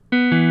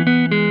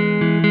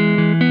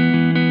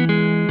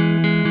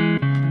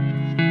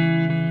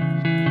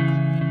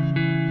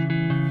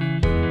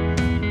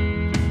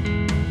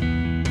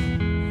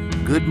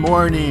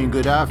morning,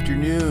 good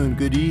afternoon,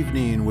 good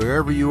evening,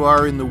 wherever you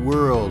are in the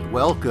world.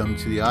 Welcome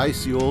to the I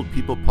See Old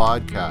People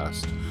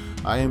podcast.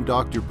 I am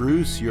Dr.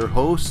 Bruce, your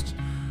host.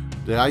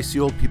 The I See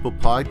Old People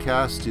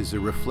podcast is a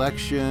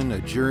reflection, a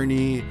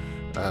journey,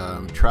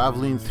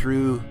 traveling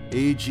through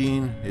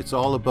aging. It's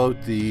all about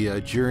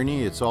the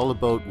journey. It's all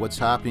about what's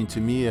happening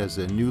to me as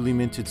a newly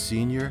minted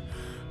senior.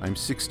 I'm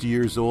 60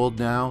 years old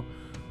now.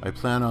 I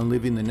plan on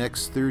living the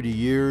next 30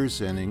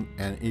 years,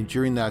 and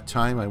during that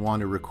time, I want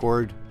to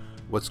record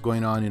what's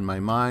going on in my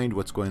mind,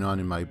 what's going on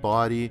in my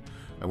body.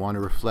 I want to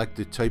reflect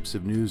the types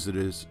of news that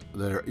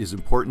is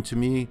important to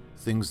me,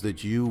 things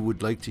that you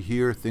would like to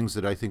hear, things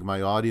that I think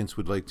my audience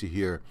would like to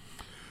hear.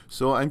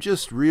 So I'm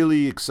just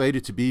really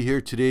excited to be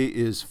here. Today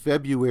is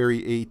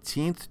February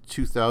 18th,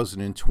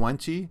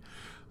 2020.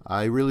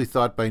 I really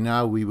thought by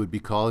now we would be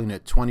calling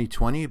it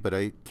 2020, but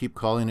I keep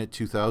calling it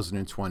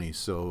 2020.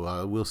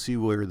 So we'll see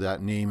where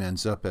that name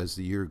ends up as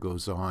the year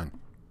goes on.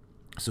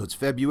 So it's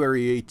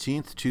February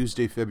 18th,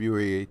 Tuesday,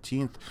 February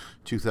 18th,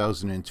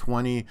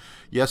 2020.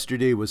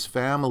 Yesterday was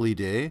Family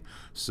Day.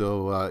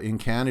 So in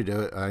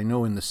Canada, I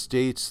know in the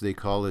States they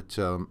call it,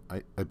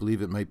 I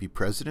believe it might be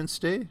President's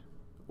Day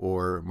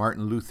or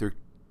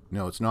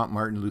no, it's not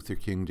Martin Luther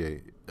King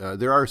Day.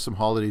 There are some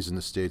holidays in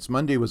the States.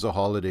 Monday was a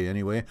holiday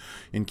anyway.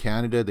 In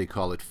Canada, they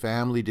call it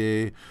Family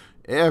Day.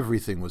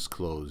 Everything was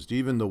closed,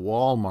 even the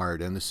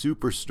Walmart and the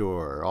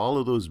Superstore. All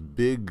of those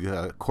big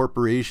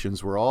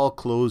corporations were all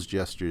closed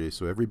yesterday,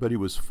 so everybody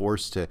was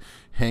forced to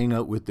hang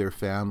out with their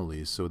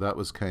families. So that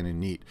was kind of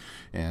neat,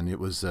 and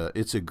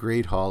it's a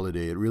great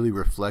holiday. It really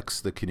reflects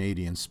the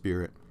Canadian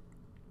spirit.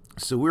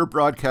 So we're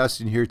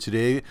broadcasting here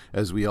today,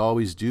 as we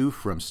always do,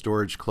 from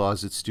Storage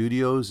Closet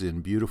Studios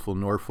in beautiful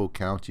Norfolk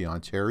County,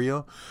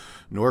 Ontario.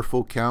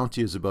 Norfolk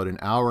County is about an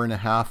hour and a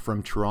half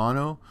from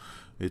Toronto.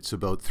 It's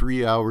about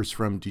 3 hours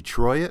from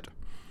Detroit,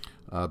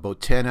 about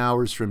 10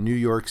 hours from New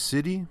York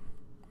City,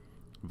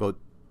 about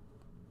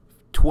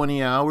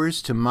 20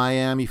 hours to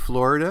Miami,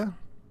 Florida,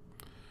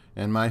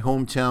 and my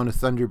hometown of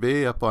Thunder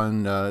Bay up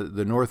on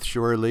the North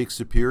Shore of Lake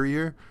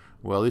Superior,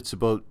 well, it's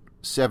about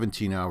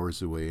 17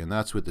 hours away, and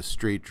that's with a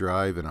straight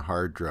drive and a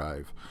hard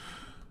drive.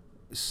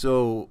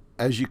 So,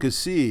 as you can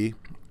see,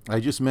 I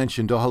just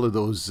mentioned all of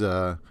those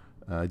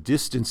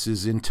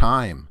distances in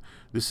time.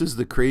 This is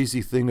the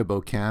crazy thing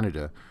about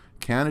Canada.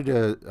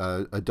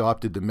 Canada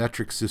adopted the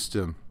metric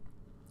system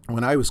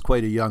when I was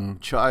quite a young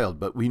child,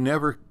 but we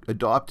never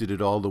adopted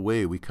it all the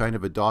way. We kind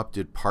of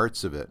adopted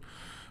parts of it.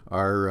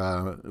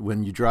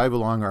 When you drive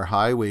along our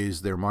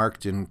highways, they're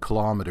marked in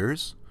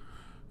kilometers.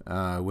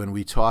 When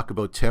we talk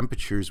about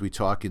temperatures, we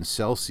talk in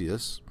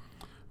Celsius.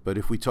 But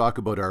if we talk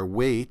about our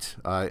weight,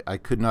 I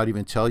could not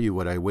even tell you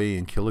what I weigh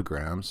in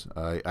kilograms.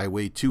 I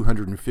weigh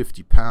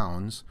 250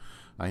 pounds.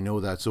 I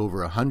know that's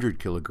over 100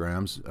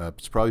 kilograms.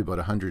 It's probably about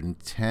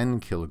 110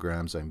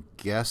 kilograms, I'm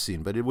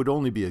guessing, but it would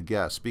only be a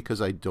guess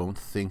because I don't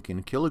think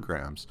in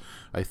kilograms.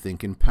 I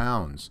think in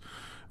pounds.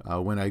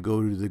 When I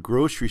go to the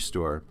grocery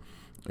store,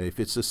 if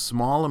it's a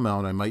small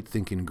amount, I might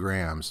think in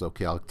grams.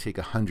 Okay, I'll take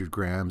 100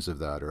 grams of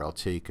that, or I'll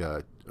take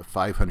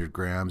 500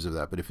 grams of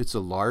that. But if it's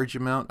a large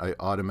amount, I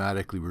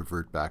automatically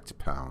revert back to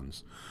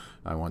pounds.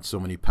 I want so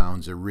many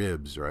pounds of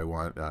ribs, or I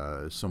want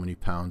so many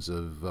pounds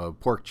of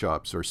pork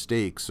chops or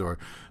steaks, or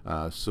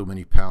so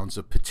many pounds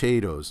of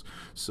potatoes.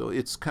 So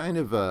it's kind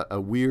of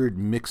a weird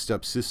mixed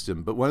up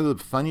system. But one of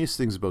the funniest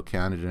things about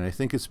Canada, and I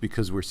think it's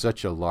because we're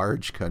such a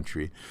large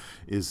country,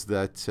 is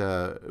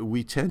that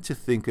we tend to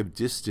think of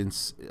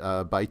distance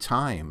by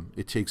time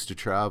it takes to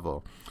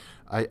travel.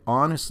 I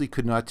honestly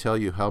could not tell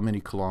you how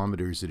many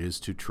kilometers it is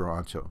to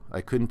Toronto.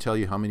 I couldn't tell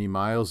you how many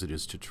miles it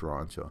is to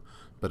Toronto.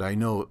 But I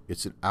know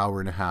it's an hour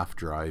and a half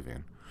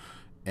driving.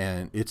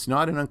 And it's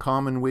not an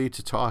uncommon way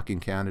to talk in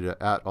Canada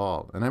at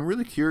all. And I'm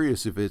really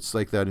curious if it's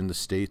like that in the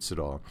States at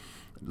all.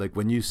 Like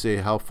when you say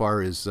how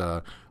far is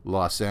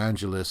Los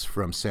Angeles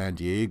from San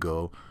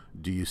Diego,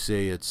 do you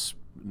say it's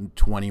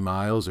 20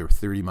 miles or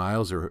 30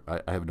 miles? Or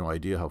I have no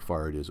idea how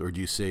far it is. Or do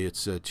you say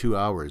it's 2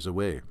 hours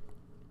away?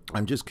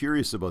 I'm just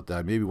curious about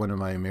that. Maybe one of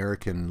my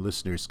American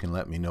listeners can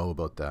let me know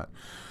about that.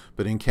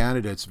 But in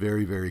Canada, it's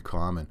very, very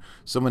common.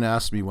 Someone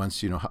asked me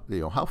once,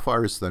 how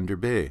far is Thunder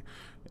Bay?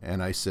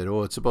 And I said,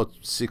 it's about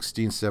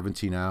 16,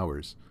 17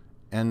 hours.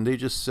 And they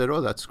just said,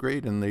 that's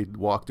great. And they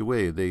walked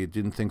away. They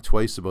didn't think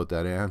twice about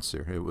that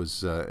answer. It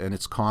was, and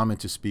it's common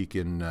to speak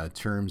in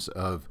terms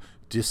of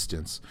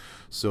distance.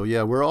 So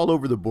yeah, we're all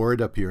over the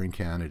board up here in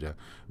Canada.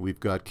 We've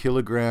got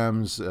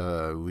kilograms,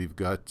 we've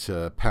got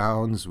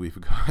pounds, we've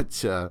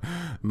got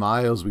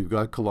miles, we've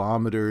got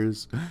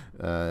kilometers.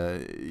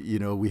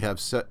 We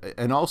have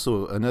and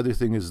also another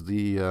thing is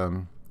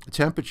the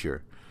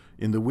temperature.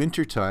 In the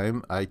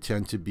wintertime, I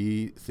tend to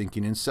be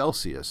thinking in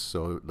Celsius.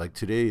 So like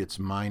today, it's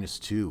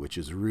 -2, which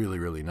is really,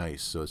 really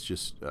nice. So it's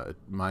just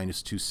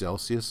 -2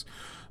 Celsius.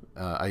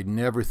 I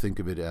never think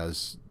of it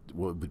as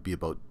what would be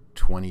about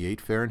 28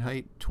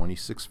 Fahrenheit,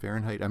 26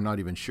 Fahrenheit. I'm not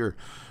even sure.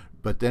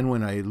 But then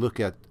when I look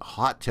at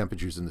hot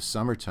temperatures in the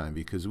summertime,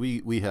 because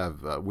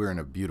we're in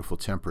a beautiful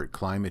temperate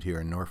climate here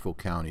in Norfolk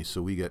County,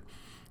 so we get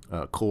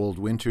cold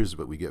winters,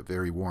 but we get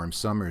very warm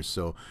summers.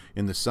 So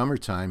in the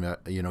summertime,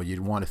 you'd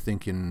want to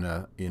think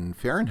in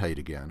Fahrenheit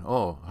again.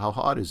 Oh, how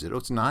hot is it? Oh,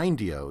 it's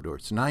 90 out, or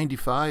it's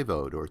 95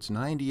 out, or it's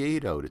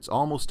 98 out. It's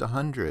almost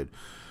 100.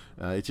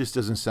 It just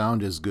doesn't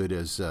sound as good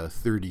as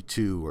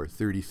 32 or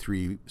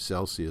 33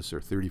 Celsius or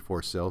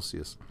 34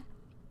 Celsius.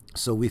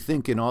 So we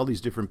think in all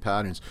these different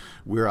patterns.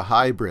 We're a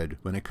hybrid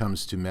when it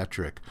comes to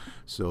metric.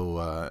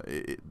 So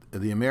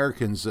the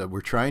Americans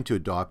were trying to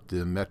adopt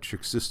the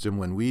metric system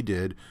when we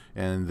did,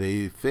 and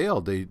they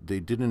failed. They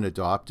didn't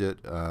adopt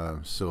it.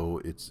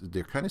 So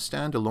they're kind of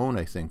standalone,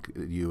 I think,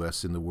 the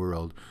U.S. in the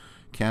world.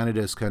 Canada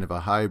is kind of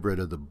a hybrid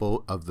of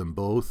them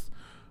both.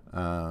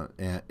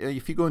 And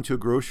if you go into a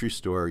grocery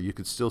store, you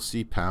could still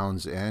see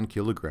pounds and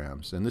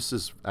kilograms. And this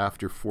is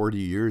after 40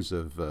 years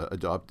of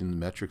adopting the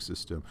metric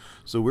system.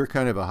 So we're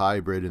kind of a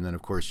hybrid. And then,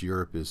 of course,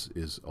 Europe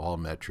is all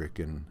metric.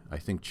 And I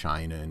think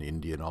China and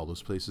India and all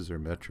those places are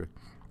metric.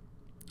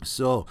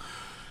 So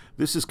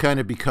this has kind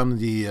of become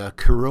the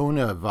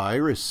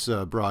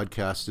coronavirus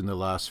broadcast in the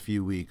last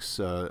few weeks.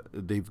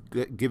 They've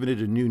given it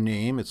a new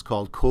name. It's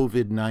called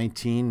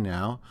COVID-19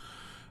 now.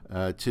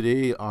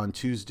 Today, on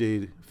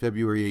Tuesday,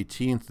 February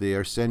 18th, they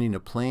are sending a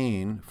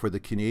plane for the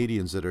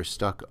Canadians that are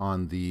stuck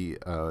on the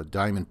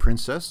Diamond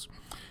Princess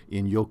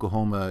in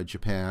Yokohama,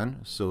 Japan.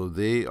 So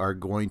they are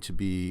going to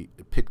be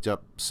picked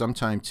up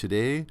sometime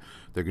today.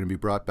 They're going to be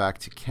brought back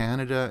to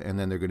Canada, and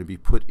then they're going to be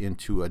put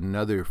into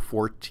another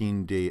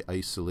 14-day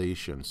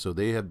isolation. So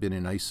they have been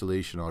in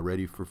isolation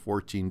already for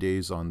 14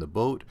 days on the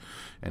boat,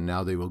 and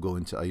now they will go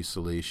into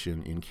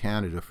isolation in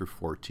Canada for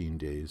 14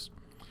 days.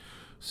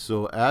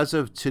 So as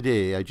of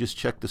today, I just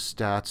checked the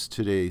stats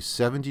today,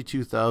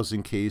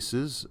 72,000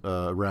 cases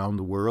around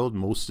the world,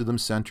 most of them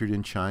centered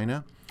in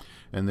China,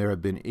 and there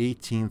have been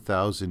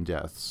 18,000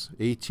 deaths.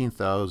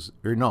 18,000,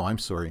 or no, I'm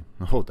sorry.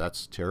 Oh,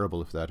 that's terrible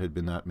if that had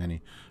been that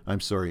many. I'm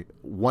sorry,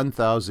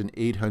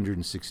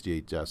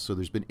 1,868 deaths. So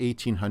there's been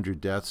 1,800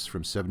 deaths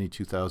from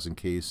 72,000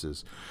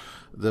 cases.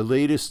 The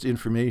latest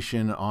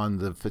information on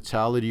the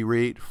fatality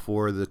rate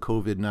for the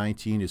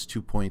COVID-19 is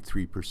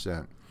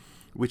 2.3%,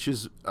 which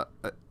is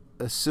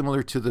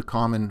similar to the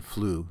common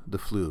flu, the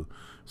flu.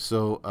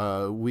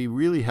 So we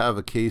really have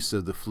a case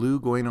of the flu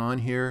going on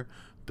here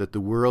that the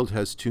world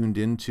has tuned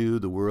into.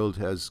 The world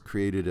has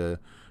created a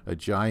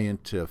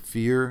giant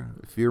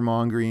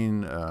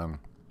fear-mongering.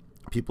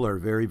 People are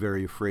very,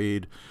 very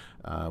afraid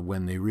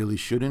when they really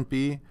shouldn't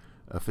be.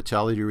 A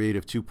fatality rate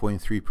of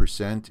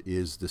 2.3%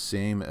 is the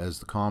same as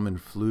the common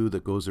flu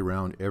that goes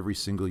around every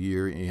single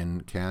year in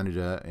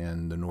Canada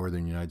and the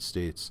northern United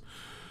States.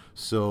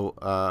 So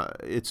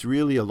it's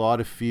really a lot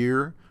of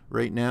fear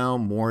right now,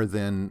 more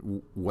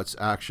than what's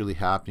actually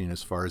happening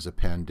as far as a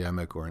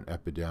pandemic or an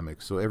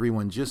epidemic. So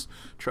everyone just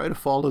try to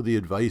follow the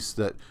advice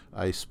that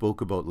I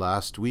spoke about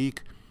last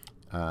week.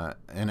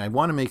 And I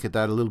want to make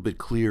that a little bit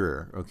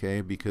clearer, okay?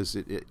 Because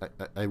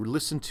I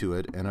listened to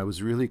it, and I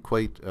was really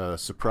quite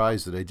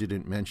surprised that I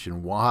didn't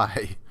mention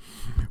why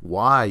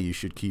you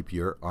should keep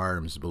your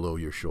arms below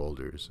your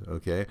shoulders,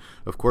 okay?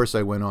 Of course,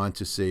 I went on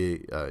to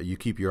say you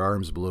keep your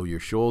arms below your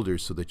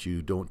shoulders so that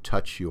you don't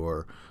touch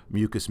your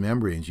mucous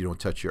membranes, you don't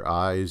touch your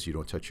eyes, you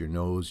don't touch your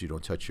nose, you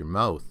don't touch your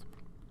mouth.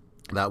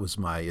 That was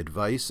my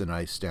advice, and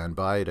I stand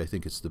by it. I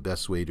think it's the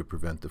best way to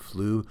prevent the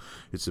flu.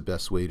 It's the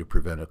best way to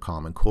prevent a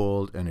common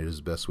cold, and it is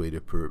the best way to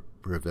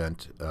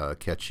prevent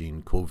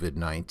catching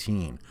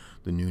COVID-19,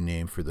 the new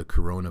name for the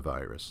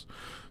coronavirus.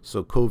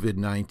 So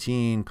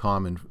COVID-19,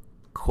 common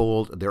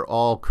cold, they're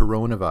all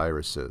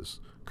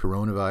coronaviruses.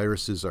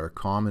 Coronaviruses are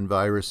common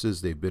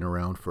viruses. They've been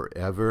around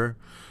forever.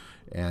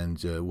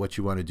 And what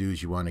you want to do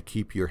is you want to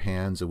keep your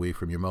hands away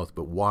from your mouth.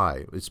 But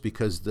why? It's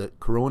because the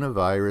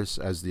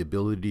coronavirus has the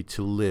ability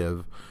to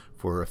live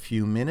for a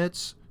few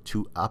minutes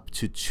to up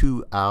to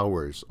 2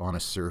 hours on a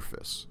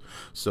surface.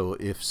 So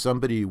if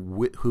somebody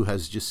who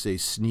has just, say,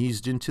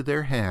 sneezed into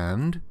their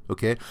hand,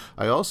 okay,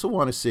 I also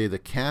want to say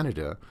that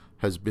Canada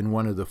has been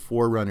one of the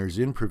forerunners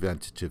in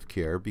preventative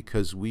care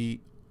because we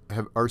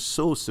are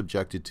so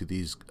subjected to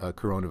these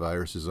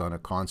coronaviruses on a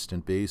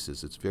constant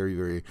basis. It's very,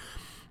 very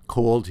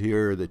cold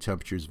here. The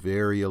temperatures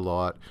vary a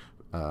lot.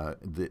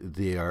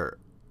 They are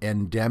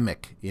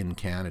endemic in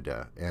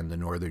Canada and the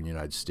northern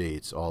United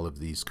States, all of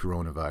these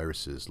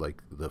coronaviruses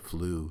like the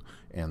flu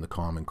and the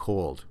common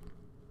cold.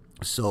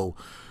 So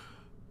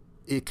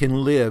it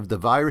can live, the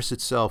virus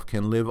itself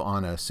can live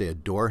on a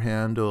door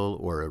handle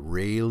or a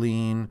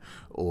railing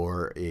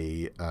or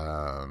a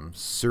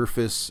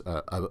surface,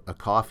 a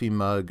coffee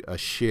mug, a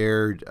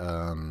shared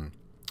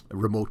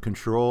remote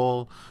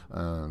control.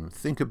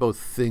 Think about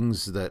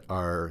things that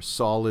are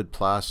solid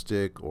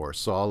plastic or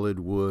solid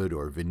wood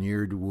or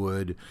veneered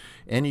wood,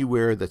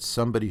 anywhere that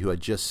somebody who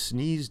had just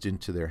sneezed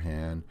into their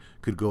hand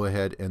could go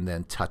ahead and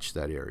then touch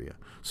that area.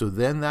 So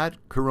then that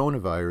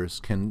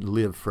coronavirus can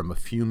live from a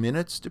few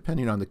minutes,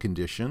 depending on the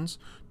conditions,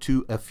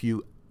 to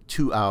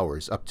 2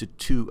 hours, up to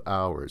 2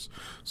 hours.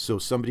 So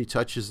somebody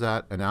touches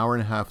that, an hour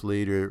and a half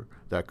later,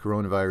 that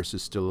coronavirus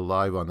is still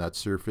alive on that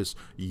surface.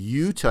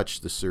 You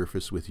touch the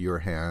surface with your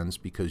hands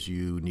because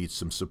you need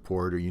some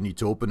support or you need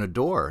to open a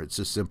door. It's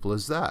as simple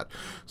as that.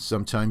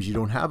 Sometimes you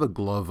don't have a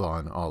glove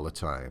on all the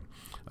time.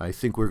 I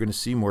think we're going to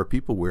see more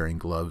people wearing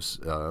gloves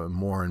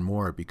more and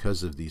more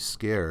because of these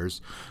scares.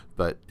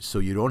 But so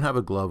you don't have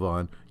a glove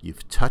on,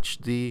 you've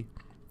touched the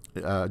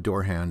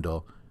door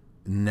handle,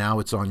 now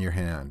it's on your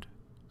hand.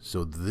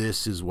 So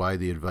this is why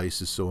the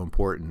advice is so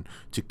important,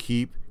 to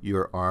keep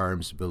your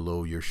arms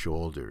below your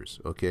shoulders,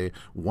 okay?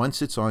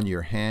 Once it's on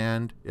your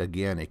hand,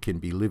 again, it can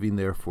be living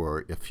there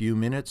for a few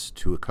minutes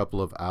to a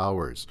couple of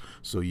hours.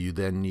 So you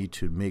then need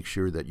to make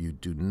sure that you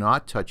do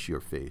not touch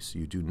your face.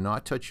 You do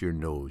not touch your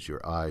nose,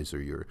 your eyes,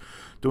 or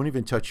don't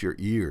even touch your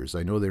ears.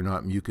 I know they're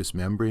not mucous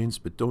membranes,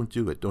 but don't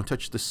do it. Don't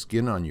touch the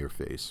skin on your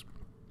face.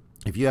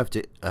 If you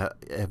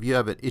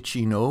have an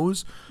itchy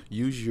nose,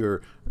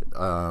 use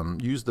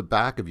the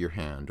back of your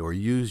hand or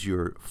use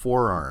your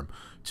forearm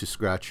to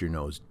scratch your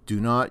nose. Do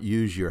not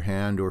use your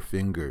hand or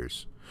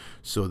fingers.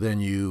 So then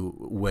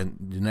when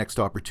the next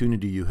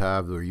opportunity you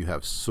have, or you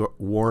have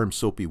warm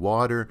soapy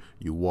water,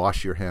 you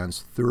wash your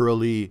hands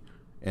thoroughly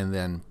and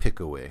then pick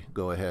away.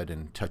 Go ahead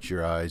and touch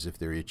your eyes if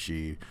they're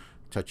itchy.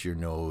 Touch your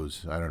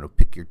nose, I don't know,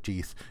 pick your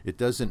teeth. It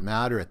doesn't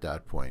matter at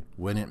that point.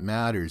 When it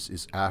matters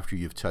is after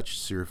you've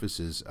touched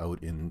surfaces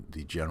out in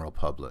the general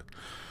public.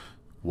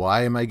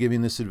 Why am I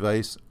giving this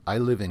advice? I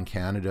live in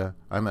Canada.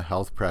 I'm a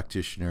health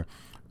practitioner.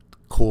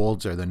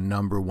 Colds are the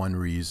number one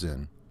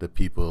reason that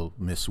people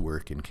miss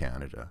work in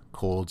Canada.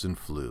 Colds and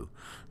flu.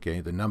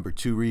 Okay, the number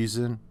two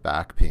reason,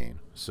 back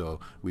pain. So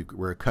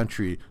we're a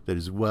country that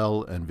is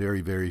well and very,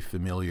 very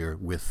familiar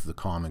with the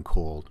common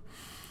cold.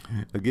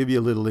 I'll give you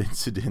a little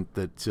incident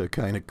that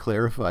kind of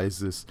clarifies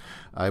this.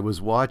 I was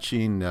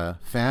watching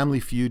Family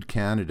Feud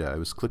Canada. I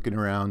was clicking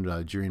around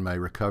during my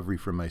recovery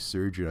from my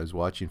surgery. I was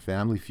watching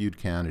Family Feud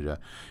Canada,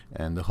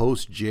 and the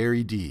host,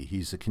 Jerry D,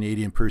 he's a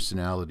Canadian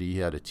personality. He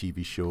had a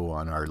TV show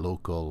on our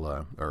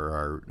local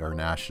or our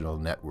national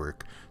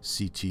network,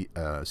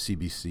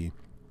 CBC.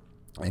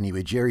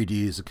 Anyway, Jerry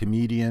D is a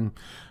comedian.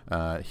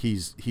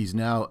 He's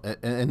now,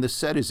 and the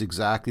set is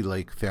exactly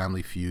like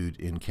Family Feud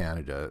in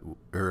Canada,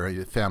 or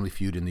Family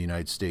Feud in the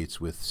United States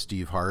with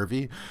Steve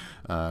Harvey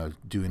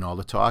doing all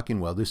the talking.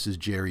 Well, this is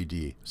Jerry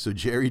D. So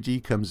Jerry D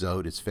comes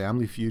out. It's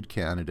Family Feud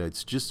Canada.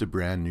 It's just a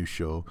brand new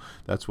show.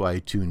 That's why I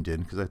tuned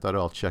in, because I thought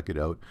I'll check it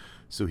out.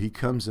 So he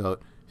comes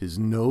out. His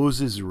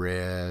nose is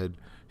red.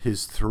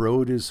 His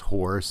throat is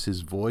hoarse.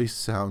 His voice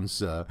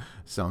sounds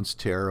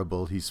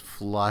terrible. He's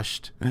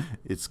flushed.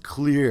 It's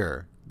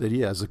clear that he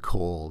has a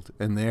cold.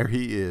 And there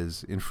he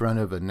is in front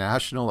of a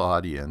national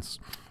audience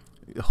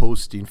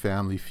hosting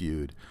Family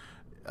Feud.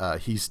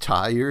 He's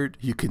tired.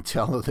 You can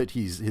tell that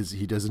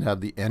he doesn't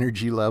have the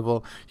energy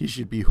level. He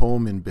should be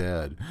home in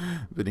bed.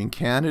 But in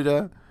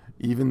Canada,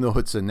 even though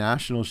it's a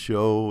national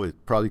show, it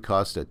probably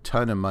cost a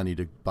ton of money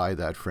to buy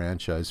that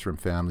franchise from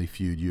Family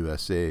Feud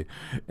USA.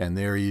 And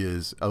there he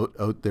is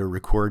out there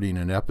recording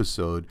an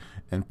episode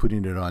and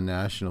putting it on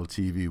national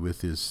TV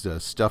with his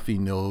stuffy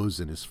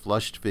nose and his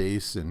flushed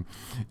face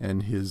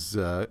and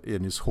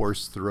his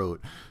hoarse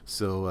throat.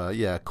 So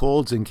yeah,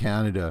 colds in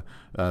Canada,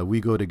 we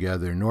go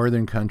together.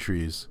 Northern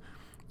countries.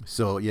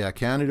 So yeah,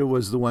 Canada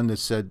was the one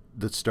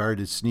that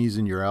started sneeze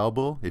in your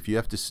elbow. If you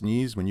have to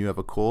sneeze when you have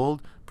a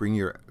cold, bring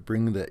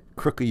the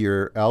crook of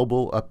your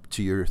elbow up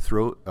to your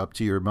throat, up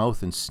to your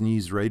mouth, and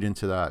sneeze right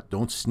into that.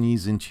 Don't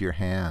sneeze into your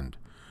hand.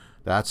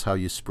 That's how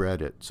you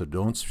spread it. So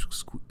don't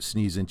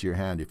sneeze into your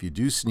hand. If you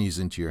do sneeze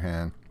into your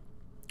hand,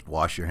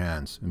 wash your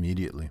hands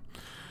immediately.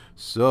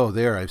 So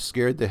there, I've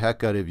scared the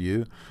heck out of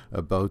you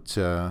about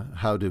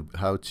how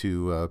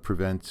to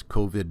prevent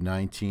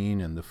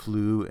COVID-19 and the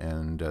flu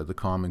and the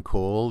common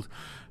cold.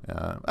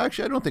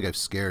 Actually, I don't think I've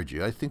scared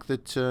you. I think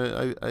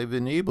that I've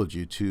enabled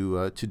you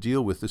to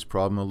deal with this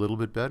problem a little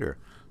bit better.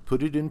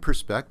 Put it in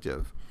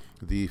perspective.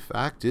 The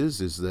fact is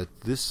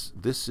that this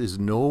is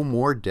no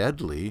more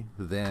deadly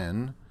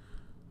than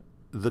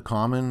the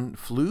common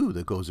flu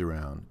that goes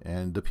around.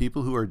 And the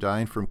people who are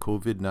dying from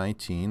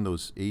COVID-19,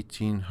 those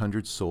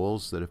 1,800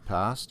 souls that have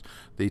passed,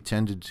 they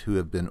tended to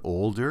have been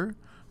older.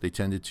 They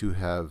tended to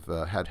have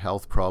had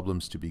health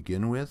problems to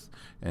begin with.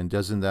 And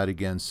doesn't that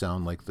again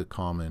sound like the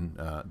common,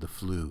 the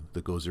flu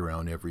that goes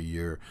around every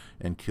year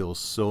and kills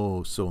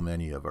so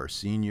many of our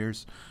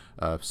seniors,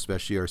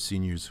 especially our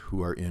seniors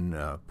who are in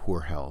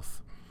poor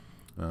health.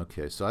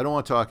 Okay, so I don't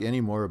want to talk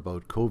any more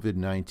about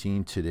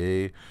COVID-19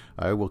 today.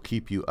 I will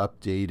keep you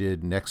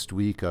updated. Next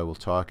week I will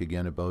talk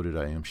again about it,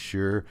 I am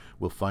sure.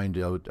 We'll find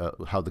out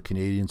how the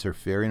Canadians are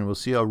faring. We'll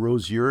see how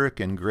Rose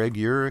Urick and Greg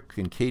Urick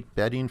and Kate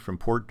Betting from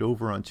Port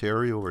Dover,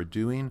 Ontario are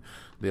doing.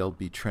 They'll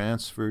be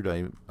transferred,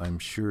 I'm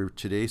sure,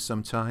 today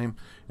sometime,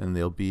 and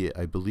they'll be,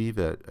 I believe,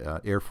 at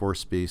Air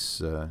Force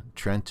Base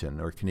Trenton,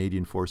 or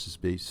Canadian Forces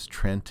Base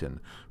Trenton,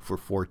 for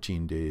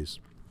 14 days.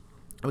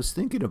 I was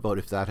thinking about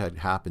if that had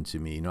happened to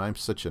me. You know, I'm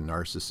such a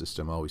narcissist.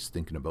 I'm always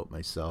thinking about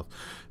myself.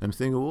 I'm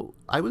thinking, well,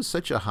 I was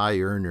such a high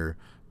earner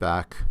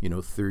back,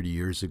 30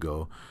 years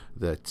ago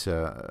that,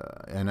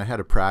 and I had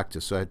a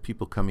practice. So I had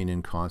people coming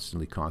in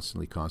constantly.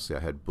 I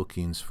had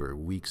bookings for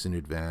weeks in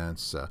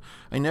advance.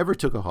 I never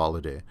took a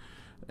holiday.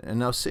 And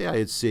now say I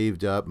had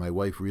saved up, my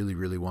wife really,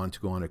 really wanted to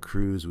go on a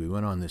cruise. We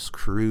went on this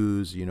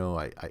cruise,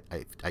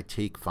 I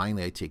take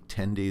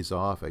 10 days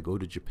off. I go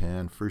to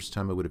Japan. First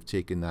time I would have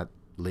taken that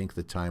length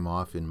of time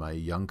off in my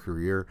young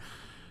career.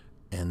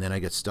 And then I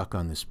get stuck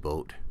on this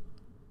boat.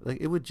 Like,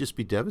 it would just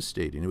be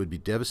devastating. It would be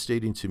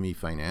devastating to me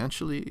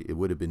financially. It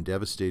would have been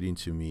devastating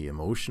to me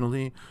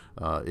emotionally.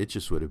 It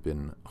just would have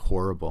been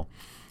horrible.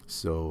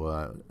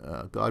 So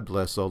God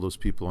bless all those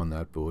people on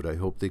that boat. I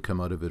hope they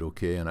come out of it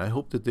okay, and I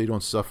hope that they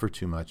don't suffer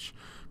too much,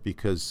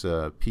 because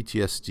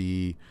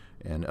PTSD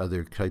and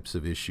other types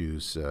of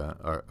issues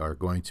are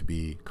going to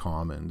be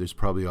common. There's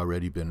probably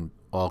already been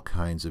all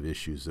kinds of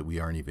issues that we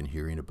aren't even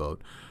hearing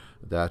about.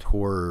 That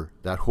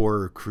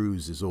horror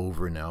cruise is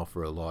over now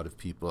for a lot of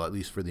people, at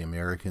least for the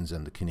Americans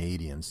and the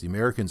Canadians. The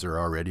Americans are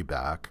already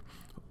back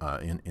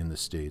in the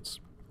States.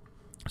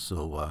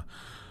 So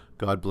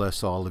God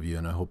bless all of you,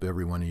 and I hope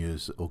every one of you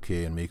is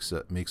okay and makes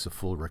a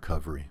full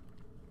recovery.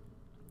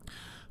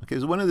 Okay,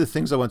 so one of the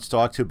things I want to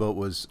talk to you about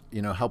was,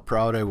 how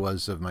proud I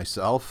was of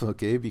myself,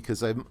 okay,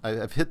 because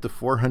I've hit the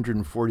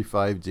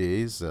 445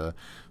 days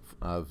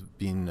of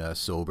being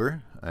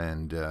sober,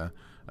 and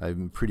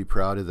I'm pretty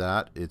proud of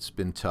that. It's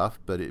been tough,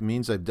 but it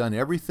means I've done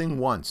everything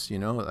once.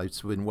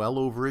 It's been well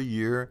over a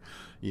year.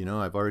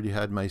 I've already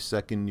had my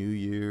second New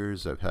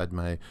Year's. I've had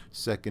my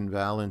second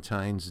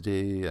Valentine's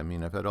Day.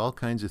 I've had all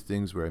kinds of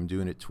things where I'm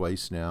doing it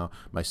twice now.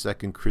 My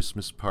second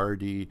Christmas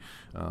party,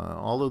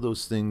 all of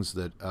those things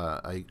that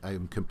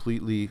I'm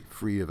completely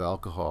free of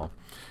alcohol.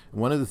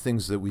 One of the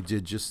things that we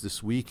did just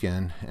this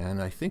weekend,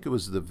 and I think it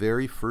was the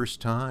very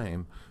first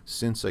time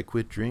since I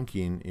quit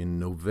drinking in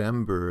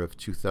November of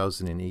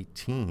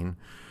 2018,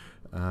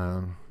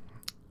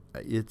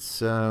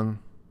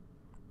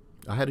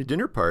 I had a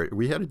dinner party.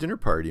 We had a dinner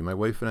party. My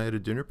wife and I had a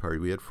dinner party.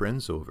 We had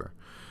friends over.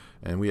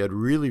 And we had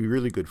really,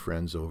 really good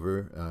friends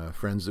over,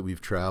 friends that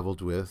we've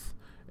traveled with,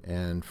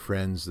 and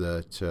friends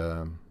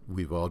that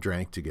we've all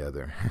drank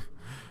together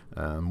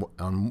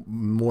on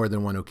more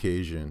than one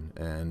occasion.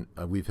 And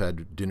we've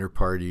had dinner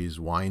parties,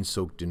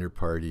 wine-soaked dinner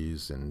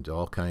parties, and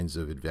all kinds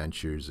of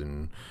adventures.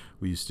 And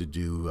we used to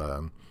do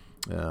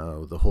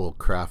the whole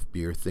craft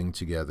beer thing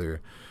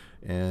together.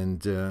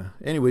 And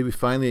anyway,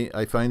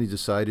 I finally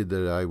decided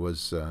that it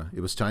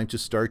was time to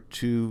start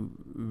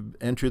to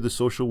enter the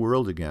social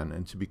world again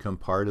and to become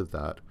part of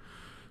that.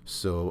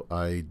 So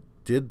I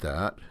did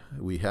that.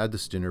 We had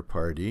this dinner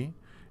party,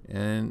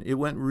 and it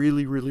went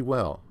really, really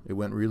well.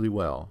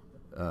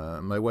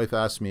 My wife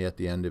asked me at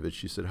the end of it,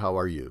 she said, "How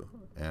are you?"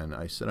 And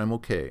I said, "I'm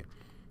okay."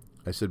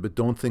 I said, "But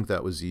don't think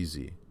that was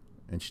easy."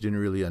 And she didn't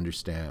really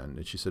understand.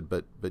 And she said,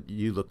 but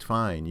you looked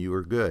fine. You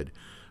were good.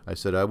 I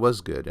said, "I was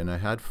good, and I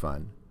had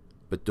fun.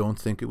 But don't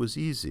think it was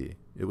easy.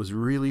 It was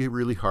really,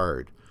 really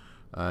hard."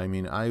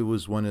 I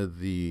was one of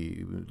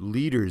the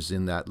leaders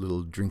in that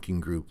little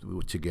drinking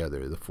group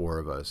together, the four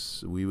of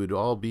us. We would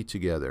all be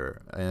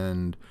together.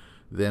 And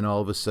then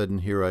all of a sudden,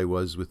 here I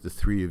was with the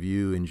three of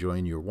you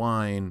enjoying your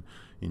wine,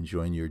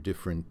 enjoying your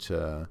different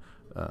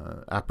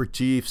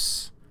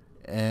aperitifs.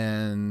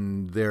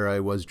 And there I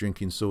was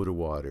drinking soda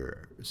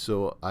water.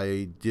 So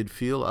I did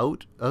feel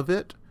out of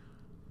it,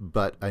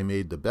 but I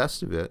made the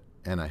best of it,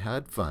 and I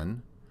had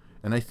fun.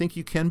 And I think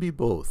you can be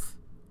both.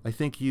 I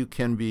think it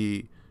can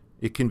be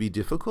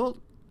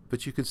difficult,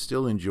 but you can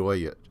still enjoy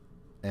it.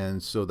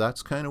 And so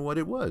that's kind of what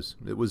it was.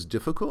 It was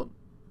difficult,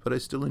 but I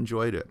still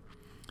enjoyed it.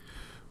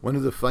 One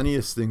of the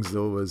funniest things,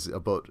 though, was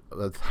about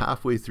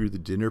halfway through the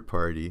dinner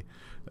party,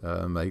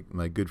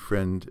 my good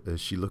friend,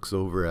 she looks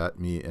over at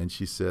me and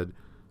she said,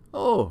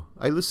 "Oh,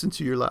 I listened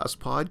to your last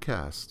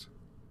podcast."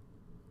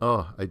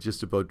 Oh, I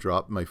just about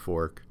dropped my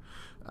fork.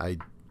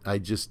 I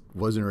just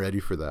wasn't ready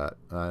for that.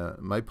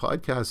 My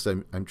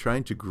podcast, I'm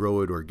trying to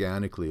grow it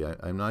organically.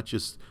 I'm not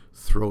just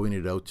throwing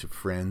it out to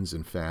friends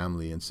and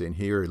family and saying,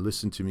 "Here,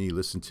 listen to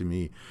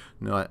me."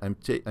 No,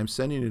 I'm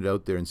sending it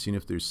out there and seeing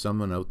if there's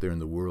someone out there in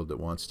the world that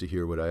wants to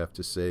hear what I have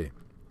to say.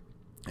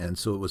 And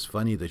so it was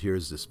funny that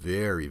here's this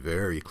very,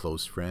 very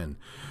close friend,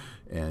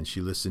 and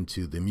she listened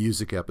to the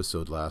music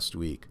episode last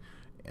week,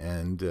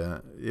 and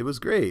it was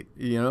great.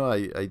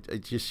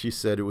 She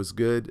said it was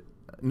good.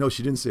 No,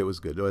 she didn't say it was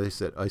good.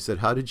 I said,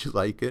 "How did you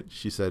like it?"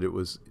 She said it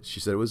was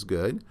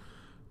good.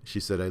 She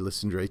said, "I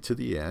listened right to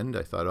the end.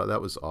 I thought, oh,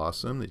 that was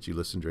awesome that you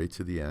listened right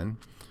to the end."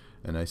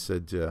 And I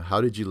said,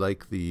 "How did you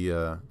like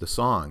the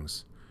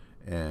songs?"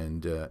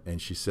 And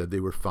she said they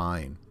were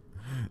fine.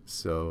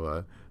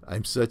 So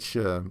I'm such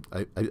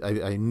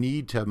I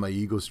need to have my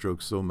ego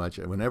stroke so much.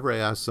 Whenever I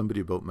ask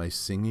somebody about my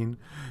singing,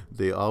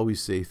 they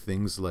always say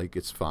things like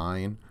 "it's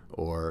fine"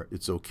 or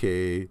 "it's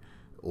okay"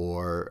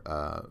 or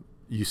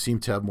 "you seem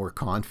to have more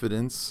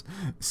confidence."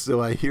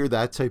 So I hear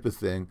that type of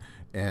thing,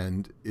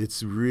 and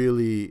it's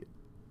really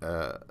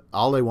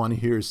all I want to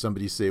hear is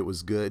somebody say it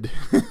was good.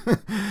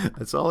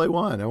 That's all I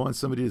want. I want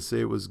somebody to say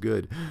it was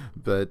good.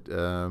 But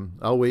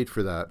I'll wait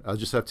for that. I'll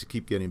just have to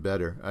keep getting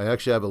better. I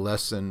actually have a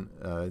lesson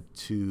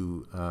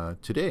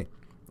today.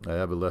 I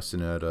have a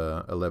lesson at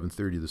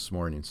 11:30 this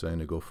morning, so I'm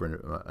going to go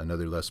for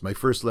another lesson. My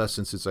first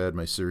lesson since I had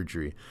my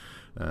surgery.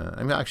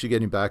 I'm actually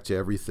getting back to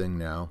everything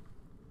now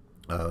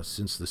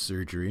since the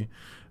surgery.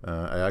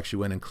 I actually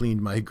went and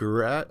cleaned my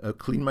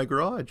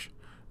garage.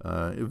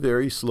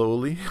 Very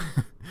slowly,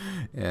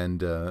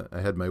 and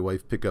I had my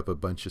wife pick up a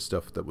bunch of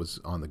stuff that was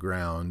on the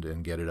ground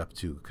and get it up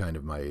to kind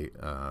of my,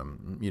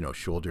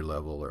 shoulder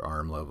level or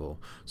arm level,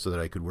 so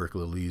that I could work a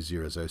little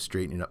easier as I was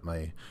straightening up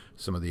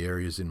some of the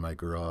areas in my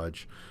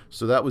garage.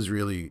 So that was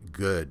really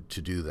good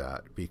to do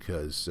that,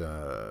 because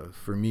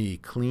for me,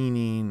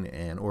 cleaning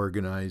and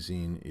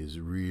organizing is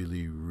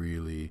really,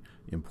 really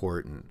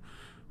important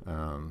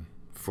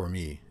for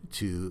me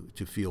to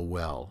feel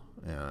well.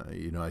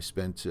 I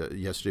spent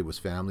yesterday was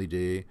family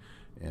day,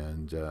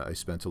 and I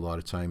spent a lot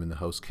of time in the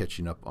house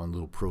catching up on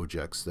little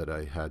projects that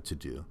I had to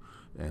do.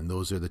 And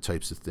those are the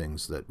types of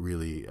things that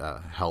really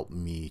help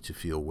me to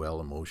feel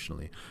well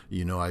emotionally.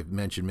 I've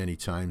mentioned many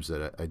times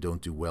that I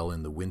don't do well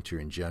in the winter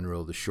in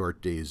general. The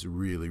short days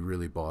really,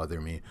 really bother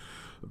me.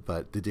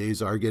 But the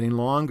days are getting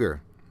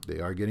longer.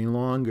 They are getting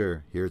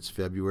longer. Here it's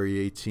February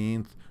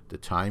 18th. The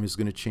time is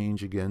going to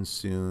change again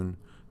soon.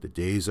 The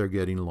days are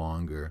getting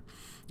longer.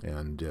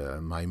 And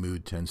my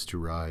mood tends to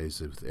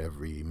rise with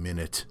every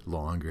minute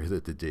longer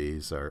that the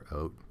days are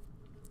out.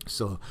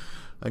 So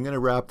I'm going to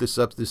wrap this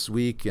up this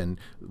week. And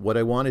what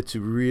I wanted to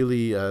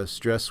really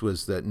stress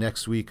was that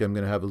next week I'm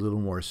going to have a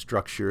little more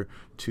structure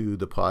to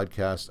the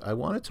podcast. I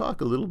want to talk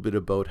a little bit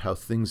about how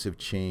things have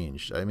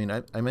changed. I mean,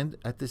 I'm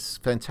at this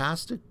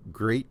fantastic,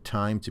 great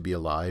time to be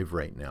alive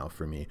right now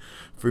for me.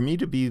 For me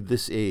to be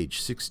this age,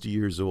 60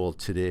 years old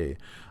today,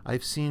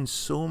 I've seen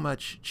so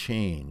much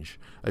change.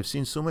 I've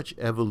seen so much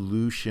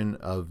evolution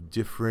of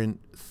different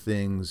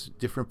things,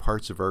 different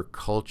parts of our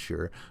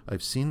culture.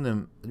 I've seen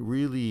them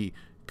really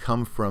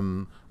come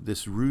from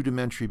this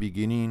rudimentary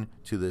beginning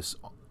to this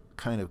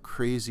kind of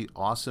crazy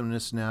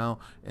awesomeness now,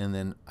 and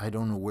then I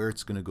don't know where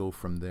it's going to go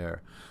from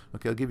there.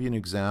 Okay, I'll give you an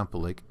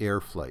example, like air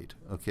flight.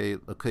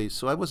 Okay,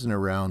 so I wasn't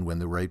around when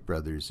the Wright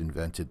brothers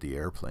invented the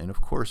airplane.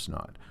 Of course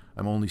not.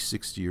 I'm only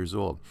 60 years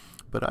old.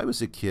 But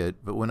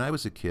when I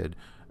was a kid,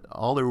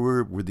 all there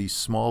were these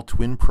small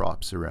twin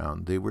props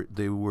around. There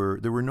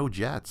were no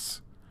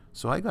jets.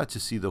 So I got to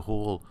see the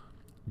whole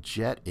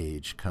jet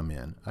age come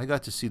in. I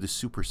got to see the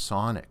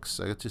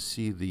supersonics. I got to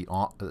see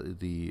what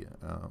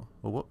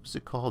was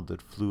it called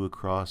that flew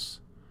across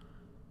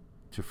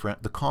to France?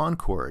 The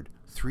Concorde,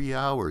 3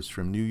 hours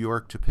from New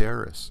York to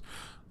Paris.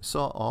 I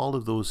saw all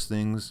of those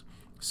things,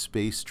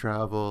 space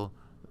travel,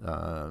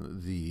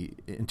 the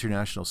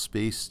International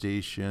Space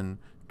Station,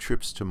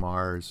 trips to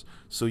Mars.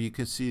 So you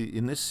can see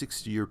in this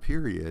 60-year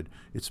period,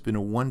 it's been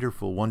a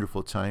wonderful,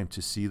 wonderful time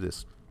to see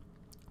this.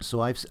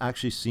 So I've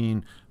actually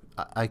seen,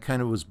 I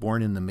kind of was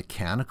born in the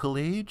mechanical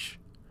age.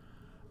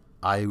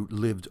 I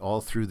lived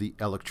all through the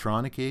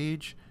electronic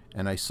age,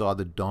 and I saw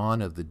the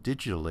dawn of the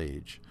digital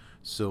age.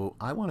 So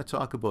I want to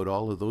talk about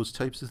all of those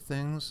types of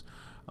things.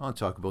 I want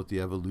to talk about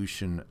the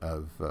evolution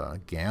of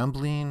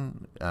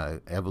gambling,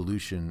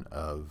 evolution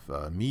of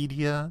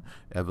media,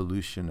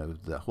 evolution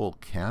of the whole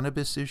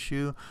cannabis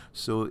issue.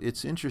 So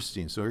it's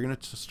interesting. So we're going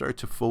to start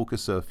to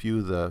focus a few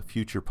of the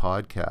future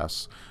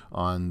podcasts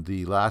on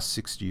the last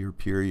 60-year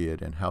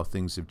period and how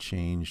things have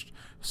changed,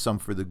 some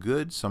for the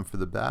good, some for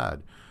the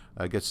bad.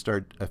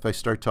 If I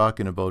start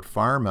talking about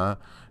pharma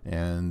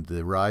and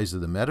the rise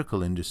of the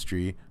medical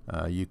industry,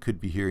 you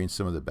could be hearing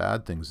some of the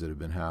bad things that have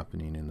been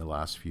happening in the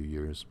last few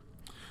years.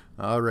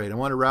 All right, I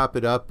want to wrap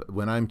it up.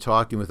 When I'm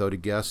talking without a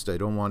guest, I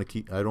don't want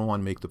to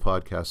make the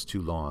podcast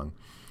too long.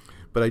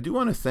 But I do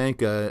want to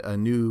thank a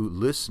new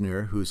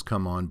listener who's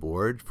come on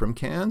board from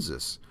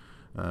Kansas.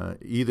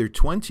 Either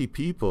 20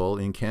 people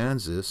in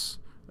Kansas,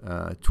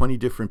 20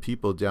 different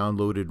people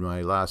downloaded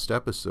my last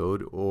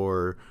episode,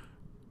 or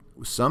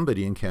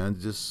somebody in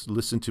Kansas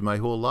listened to my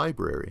whole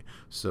library.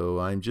 So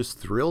I'm just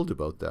thrilled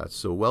about that.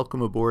 So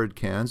welcome aboard,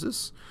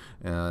 Kansas.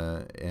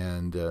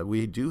 And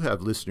we do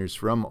have listeners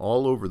from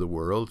all over the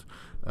world.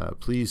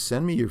 Please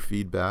send me your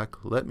feedback.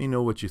 Let me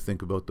know what you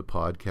think about the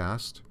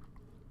podcast.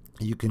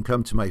 You can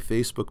come to my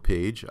Facebook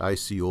page,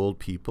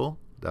 ISeeOldPeople.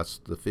 That's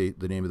the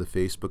name of the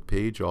Facebook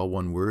page, all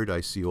one word,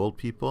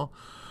 ISeeOldPeople.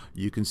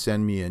 You can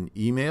send me an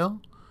email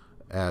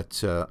at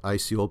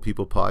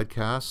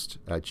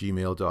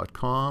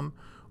ISeeOldPeoplePodcast@gmail.com.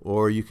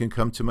 Or you can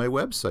come to my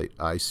website,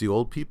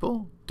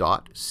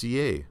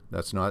 ISeeOldPeople.ca.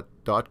 That's not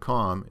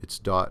 .com, it's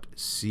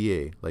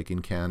 .ca, like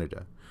in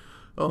Canada.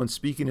 Oh, and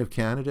speaking of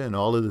Canada and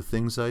all of the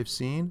things I've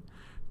seen,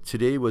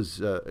 today was,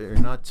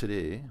 not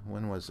today,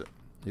 when was it?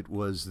 It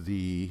was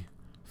the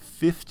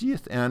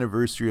 50th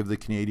anniversary of the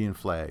Canadian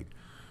flag.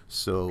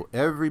 So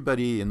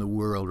everybody in the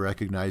world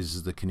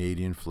recognizes the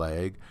Canadian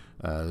flag.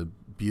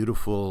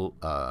 Beautiful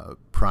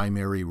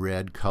primary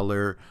red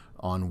color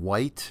on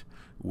white,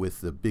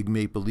 with the big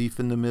maple leaf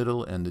in the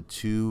middle and the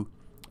two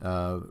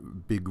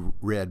big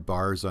red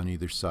bars on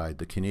either side.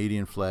 The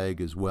Canadian flag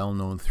is well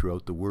known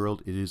throughout the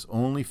world. It is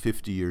only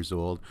 50 years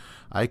old.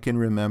 I can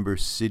remember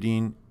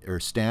standing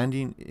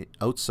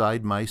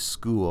outside my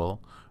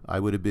school. I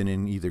would have been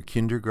in either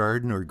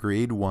kindergarten or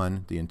grade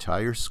 1. The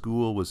entire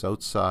school was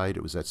outside.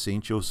 It was at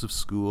St. Joseph's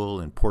School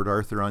in Port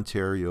Arthur,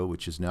 Ontario,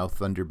 which is now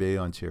Thunder Bay,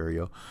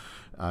 Ontario.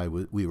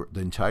 The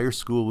entire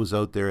school was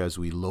out there as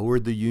we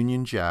lowered the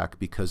Union Jack,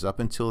 because up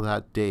until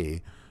that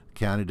day,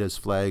 Canada's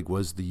flag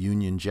was the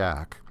Union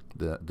Jack,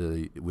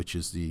 which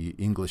is the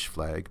English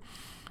flag,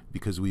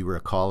 because we were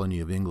a colony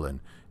of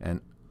England.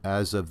 And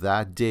as of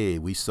that day,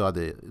 we saw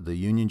the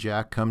Union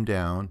Jack come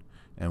down,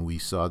 and we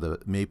saw the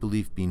maple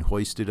leaf being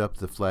hoisted up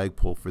the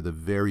flagpole for the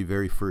very,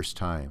 very first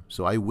time.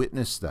 So I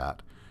witnessed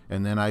that.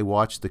 And then I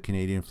watched the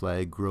Canadian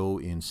flag grow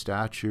in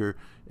stature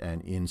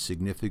and in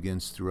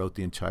significance throughout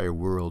the entire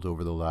world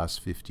over the last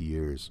 50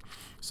 years.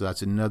 So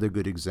that's another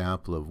good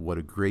example of what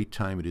a great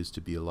time it is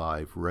to be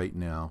alive right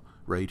now,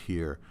 right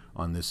here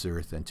on this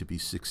earth, and to be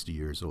 60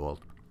 years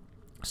old.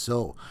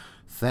 So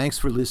thanks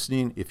for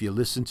listening. If you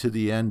listened to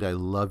the end, I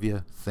love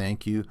you.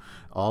 Thank you.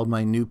 All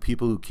my new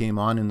people who came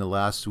on in the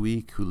last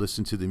week who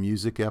listened to the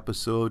music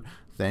episode,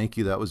 thank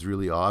you. That was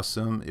really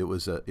awesome. It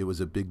was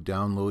a big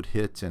download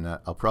hit, and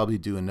I'll probably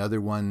do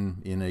another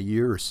one in a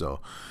year or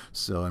so.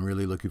 So I'm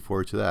really looking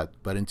forward to that.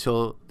 But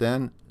until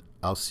then,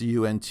 I'll see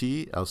you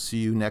NT. I'll see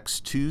you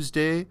next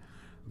Tuesday.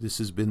 This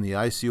has been the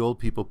I See Old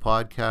People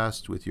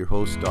podcast with your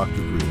host, Dr.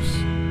 Bruce.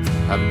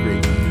 Have a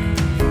great week.